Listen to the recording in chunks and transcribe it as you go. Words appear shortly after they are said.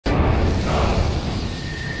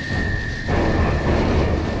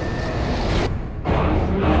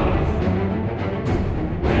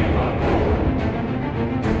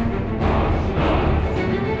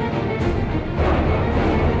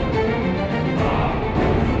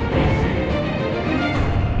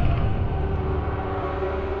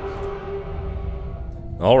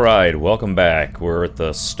Alright, welcome back. We're at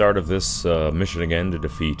the start of this mission again to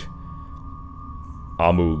defeat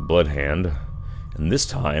Amu Bloodhand. And this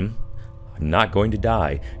time, I'm not going to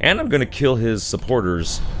die. And I'm going to kill his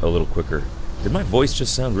supporters a little quicker. Did my voice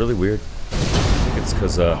just sound really weird? I think it's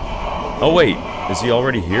because, oh wait, is he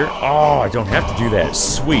already here? Oh, I don't have to do that.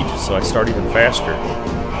 Sweet, so I start even faster.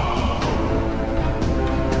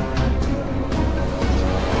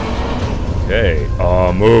 Okay,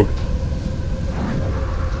 Moog.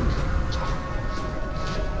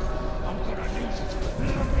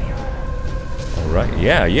 Alright,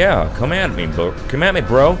 yeah, come at me, bro. Come at me,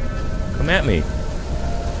 bro. Come at me.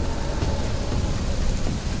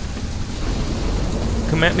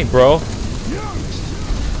 Come at me, bro.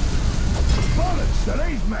 Bollocks to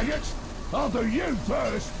these maggots. I'll do you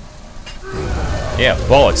first. Yeah,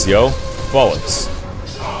 bollocks, yo. Bollocks.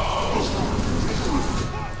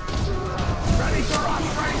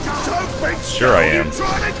 Sure I am.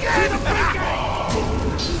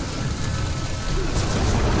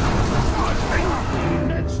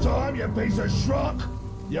 Next time, you piece of schrock,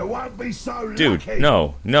 you won't be so lucky. Dude,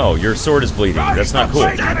 no, your sword is bleeding. That's not cool.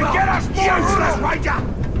 What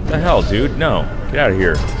the hell, dude? No. Get out of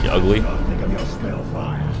here, you ugly. Think of your spell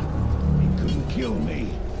fire. It couldn't kill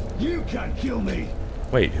me. You can't kill me.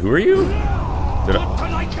 Wait, who are you? Did I...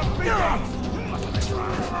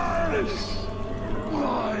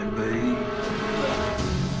 Why me?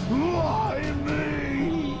 Why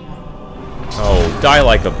me? Oh, die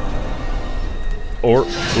like a...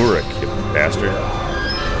 Uruk, you bastard.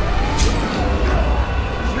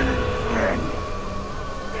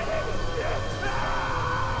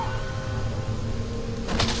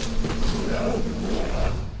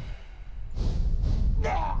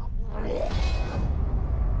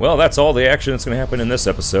 Well, that's all the action that's going to happen in this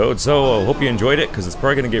episode, so I hope you enjoyed it, because it's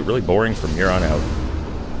probably going to get really boring from here on out.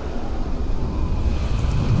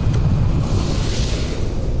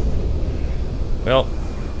 Well,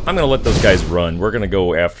 I'm going to let those guys run. We're going to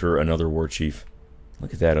go after another warchief.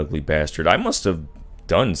 Look at that ugly bastard. I must have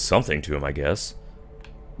done something to him, I guess.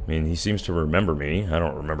 I mean, he seems to remember me. I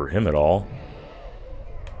don't remember him at all.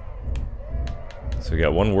 So we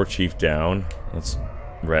got one warchief down. That's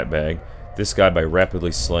Ratbag. This guy by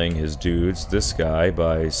rapidly slaying his dudes. This guy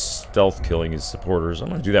by stealth killing his supporters. I'm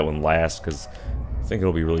going to do that one last because I think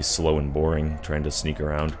it'll be really slow and boring trying to sneak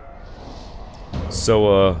around.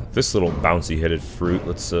 So, this little bouncy-headed fruit,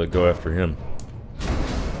 let's go after him.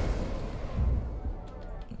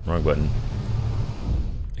 Wrong button.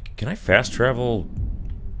 Can I fast travel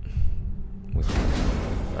with...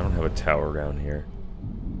 I don't have a tower down here.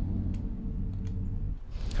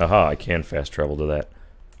 Haha, I can fast travel to that.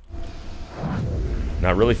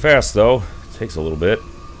 Not really fast, though. Takes a little bit.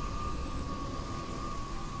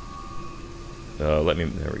 Let me...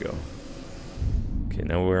 There we go. Okay,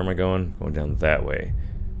 now where am I going? Going down that way.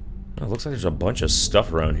 Oh, it looks like there's a bunch of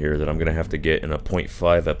stuff around here that I'm going to have to get in a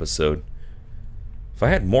 0.5 episode. If I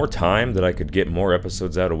had more time that I could get more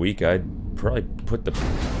episodes out a week, I'd probably put the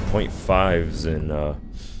 0.5s in, I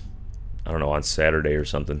don't know, on Saturday or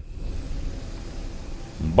something.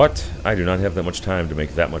 But I do not have that much time to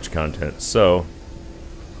make that much content, so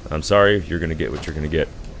I'm sorry, you're going to get what you're going to get.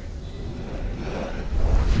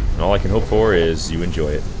 And all I can hope for is you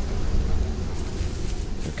enjoy it.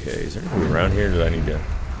 Okay, is there anything around here that I need to...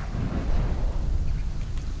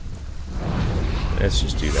 Let's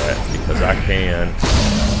just do that, because I can.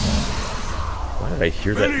 Why did I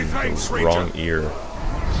hear that in the wrong ear?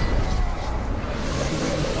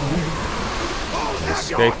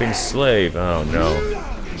 Escaping slave, oh no.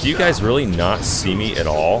 Do you guys really not see me at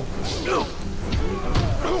all?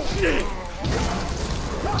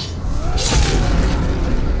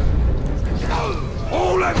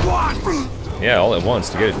 All at once! Yeah, all at once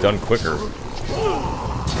to get it done quicker.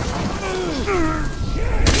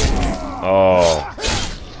 Oh,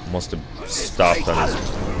 must have stopped on his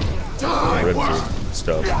ribs or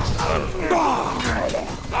stuff. I don't know.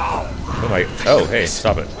 Oh my! Oh, hey,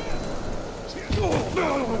 stop it!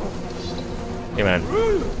 Hey, man.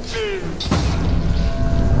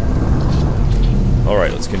 All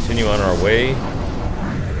right, let's continue on our way.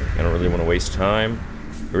 I don't really want to waste time.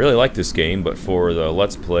 I really like this game, but for the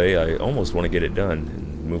Let's Play, I almost want to get it done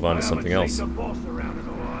and move on to something else.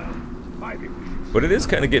 But it is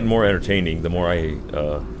kind of getting more entertaining the more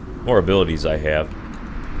more abilities I have.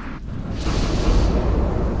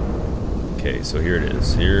 Okay, so here it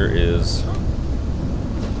is. Here is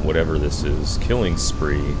whatever this is. Killing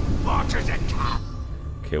spree.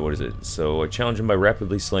 Okay, what is it? So I challenge him by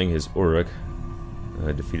rapidly slaying his Uruk.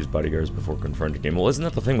 Defeat his bodyguards before confronting him. Well, isn't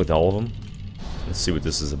that the thing with all of them? Let's see what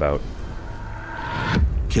this is about.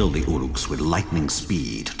 Kill the Uruks with lightning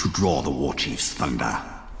speed to draw the warchief's thunder.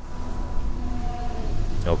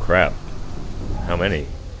 Oh crap. How many?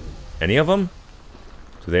 Any of them?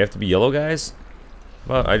 Do they have to be yellow guys?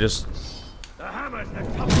 Well, I just... The hammer's that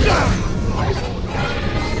comes down!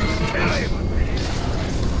 Kill him!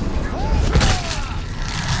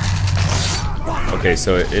 Okay,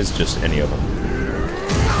 so it is just any of them.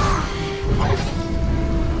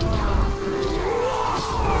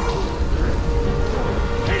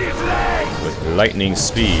 With lightning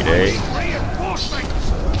speed, eh?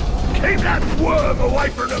 Reinforcements! Keep that worm away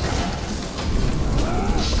from them!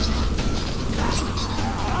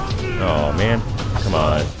 Oh man, come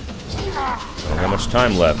on. I don't have much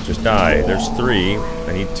time left. Just die. There's 3.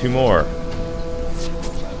 I need 2 more.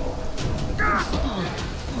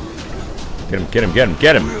 Get him, get him, get him,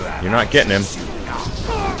 get him! You're not getting him.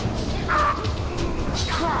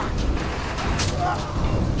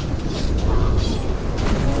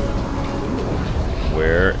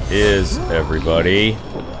 Where is everybody?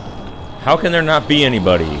 How can there not be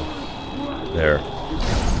anybody? There.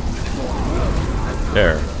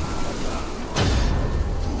 There.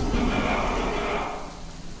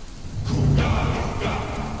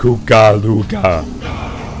 Kukaluga.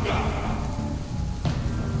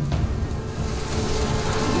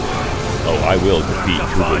 Oh, I will defeat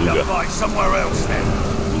Kugaluga. Fight somewhere else then.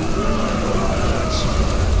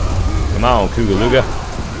 Come on, Kugaluga.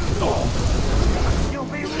 You'll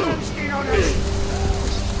be roasting on us.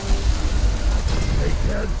 They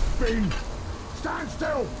can't spin. Stand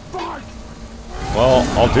still. Fight. Well,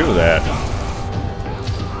 I'll do that.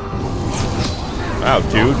 Wow,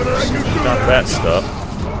 dude. Not that stuff.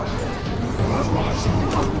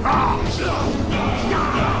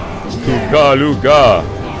 Kugaluga.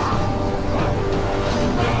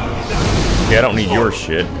 Okay, I don't need your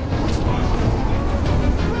shit.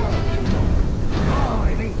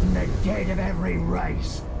 I've eaten the dead of every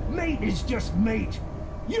race. Meat is just meat.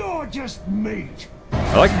 You're just meat.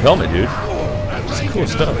 I like the helmet, dude. It's cool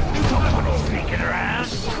stuff.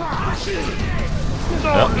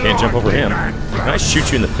 Nope, can't jump over him. Can I shoot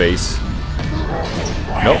you in the face?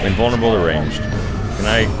 Nope, invulnerable to ranged. Can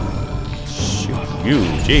I shoot you?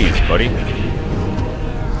 Jeez, buddy.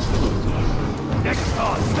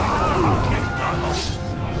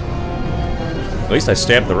 At least I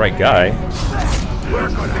stabbed the right guy.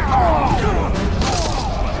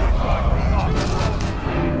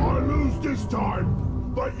 I lose this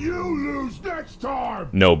time, but you lose next time.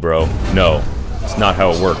 No, bro. No. It's not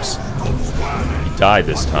how it works. You die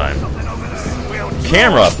this time.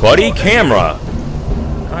 Camera, buddy! Camera!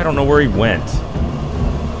 I don't know where he went.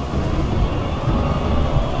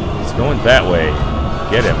 He's going that way.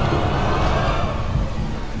 Get him.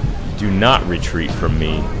 Do not retreat from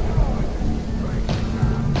me.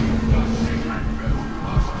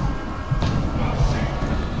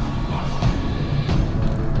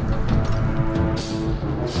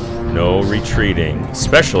 No retreating,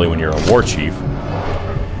 especially when you're a warchief.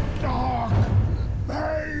 Dark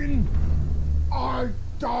pain. I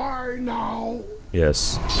die now.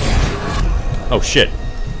 Yes. Oh shit.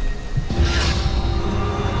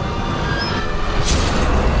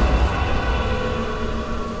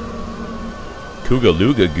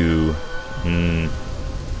 Kugaluga goo.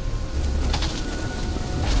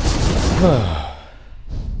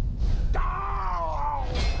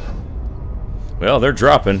 Well, they're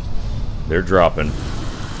dropping. They're dropping.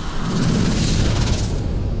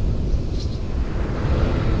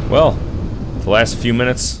 Well, the last few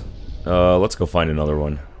minutes, let's go find another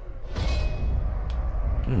one.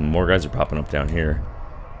 More guys are popping up down here.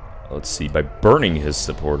 Let's see, by burning his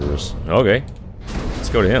supporters. Okay, let's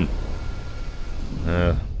go to him.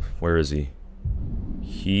 Where is he?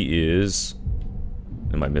 He is...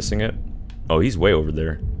 Am I missing it? Oh, he's way over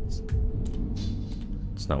there.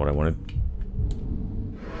 It's not what I wanted.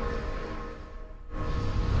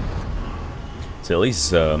 So at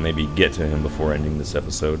least maybe get to him before ending this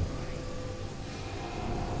episode.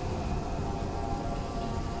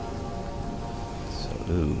 So,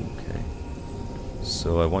 okay.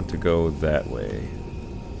 So I want to go that way.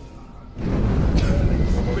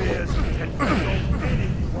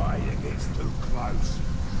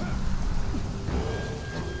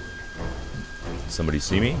 Somebody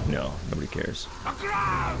see me? No, nobody cares.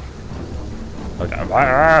 Okay.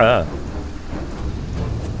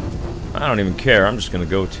 I don't even care. I'm just gonna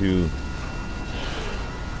go to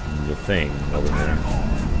the thing over there.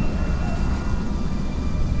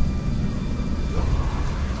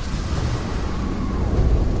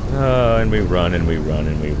 And we run and we run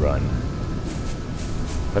and we run.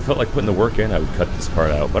 If I felt like putting the work in, I would cut this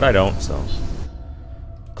part out, but I don't, so.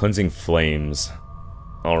 Cleansing flames.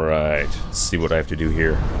 Alright, let's see what I have to do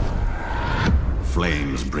here.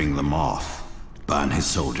 Flames bring the moth. Burn his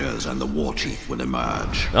soldiers and the warchief will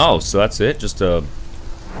emerge. Oh, so that's it? Just to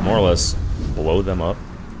more or less blow them up?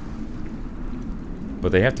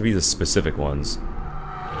 But they have to be the specific ones.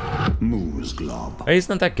 Mûzglob. Hey, isn't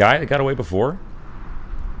that that guy that got away before?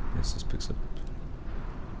 Yes, this picks up.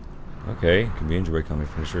 Okay, can be injured by combat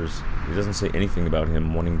finishers. He doesn't say anything about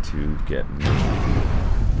him wanting to get me.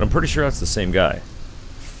 But I'm pretty sure that's the same guy.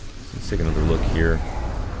 Let's take another look here.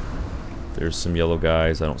 There's some yellow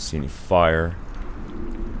guys. I don't see any fire.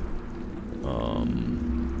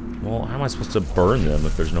 Well, how am I supposed to burn them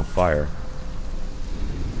if there's no fire?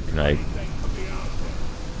 Can I... You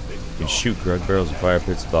can shoot drug barrels and fire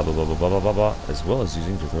pits, blah blah blah blah blah blah blah blah, as well as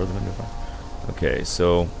using to throw them into fire. Okay,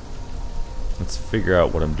 so let's figure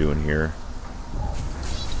out what I'm doing here.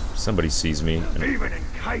 Somebody sees me. Even in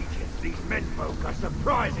cages, these menfolk are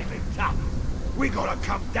surprisingly tough. We gotta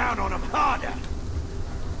come down on them harder.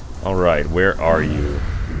 Alright, where are you?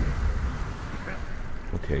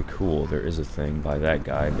 Okay, cool. There is a thing by that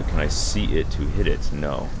guy, but can I see it to hit it?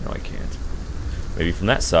 No, no I can't. Maybe from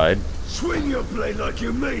that side. Swing your blade like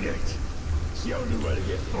you mean it. It's the only way to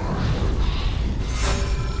get far.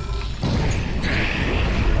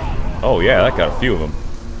 Oh yeah, that got a few of them.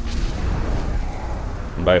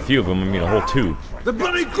 And by a few of them, I mean a whole two. The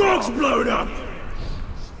bloody grog's blown up!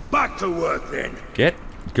 Back to work then. Get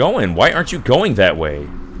going. Why aren't you going that way?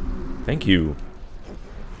 Thank you.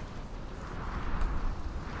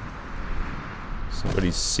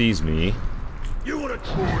 Somebody sees me. You wanna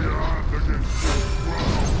try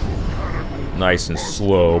Nice and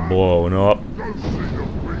slow, blowing up.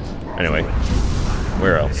 Anyway,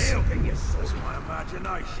 where else? my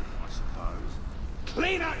imagination, I suppose.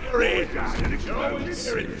 Clean out your ears,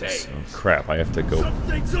 Oh, crap, I have to go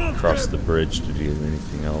across the bridge to do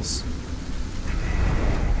anything else.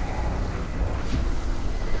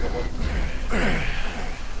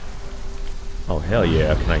 Oh, hell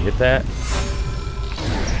yeah. Can I hit that?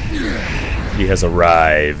 He has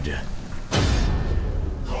arrived.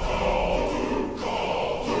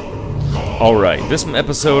 Alright, this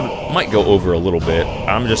episode might go over a little bit.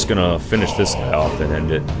 I'm just gonna finish this guy off and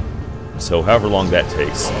end it. So, however long that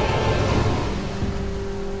takes.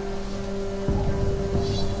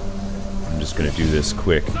 I'm just gonna do this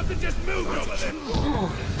quick. Something just moved over there.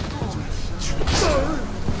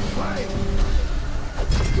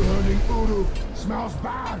 Burning voodoo smells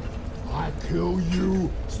bad. I kill you.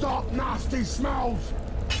 Stop nasty smells.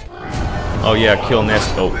 Oh yeah, kill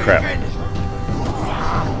nest. Oh crap.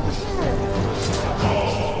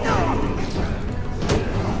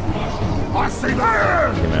 I see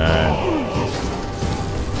that. Come on.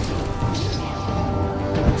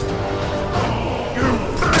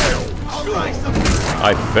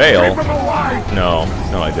 I fail? No,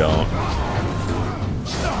 no I don't.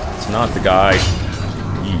 It's not the guy.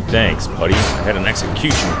 Thanks, buddy. I had an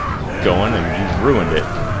execution going and you ruined it.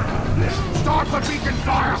 Start the beacon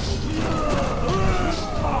fire.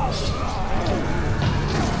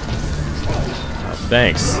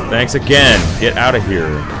 Thanks. Thanks again. Get out of here.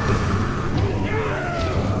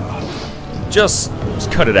 Just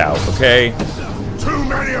cut it out, okay? Too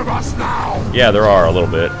many of us now. Yeah, there are a little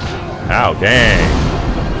bit. Ow, dang.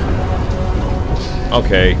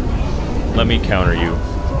 Okay. Let me counter you.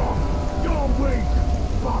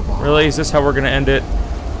 Really? Is this how we're gonna end it?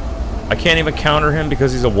 I can't even counter him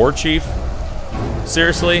because he's a warchief?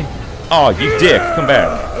 Seriously? Oh, you dick. Come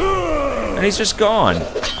back. And he's just gone.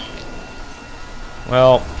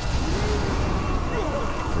 Well,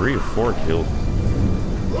 3 or 4 killed.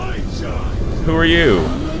 Who are you?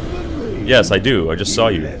 Yes, I do. I just saw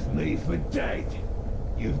you. Left me for dead.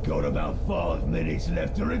 You've got about 5 minutes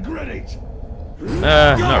left to regret it.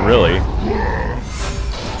 Not really.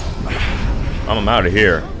 I'm out of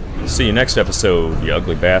here. See you next episode, you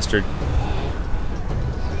ugly bastard.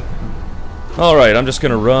 Alright, I'm just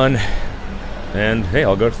gonna run. And, hey,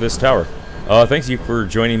 I'll go to this tower. Thank you for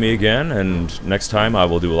joining me again, and next time I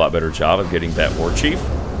will do a lot better job of getting that warchief.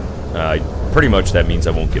 Pretty much that means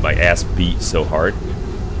I won't get my ass beat so hard.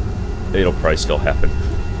 It'll probably still happen.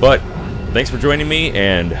 But, thanks for joining me,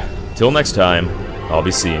 and till next time, I'll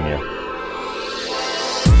be seeing you.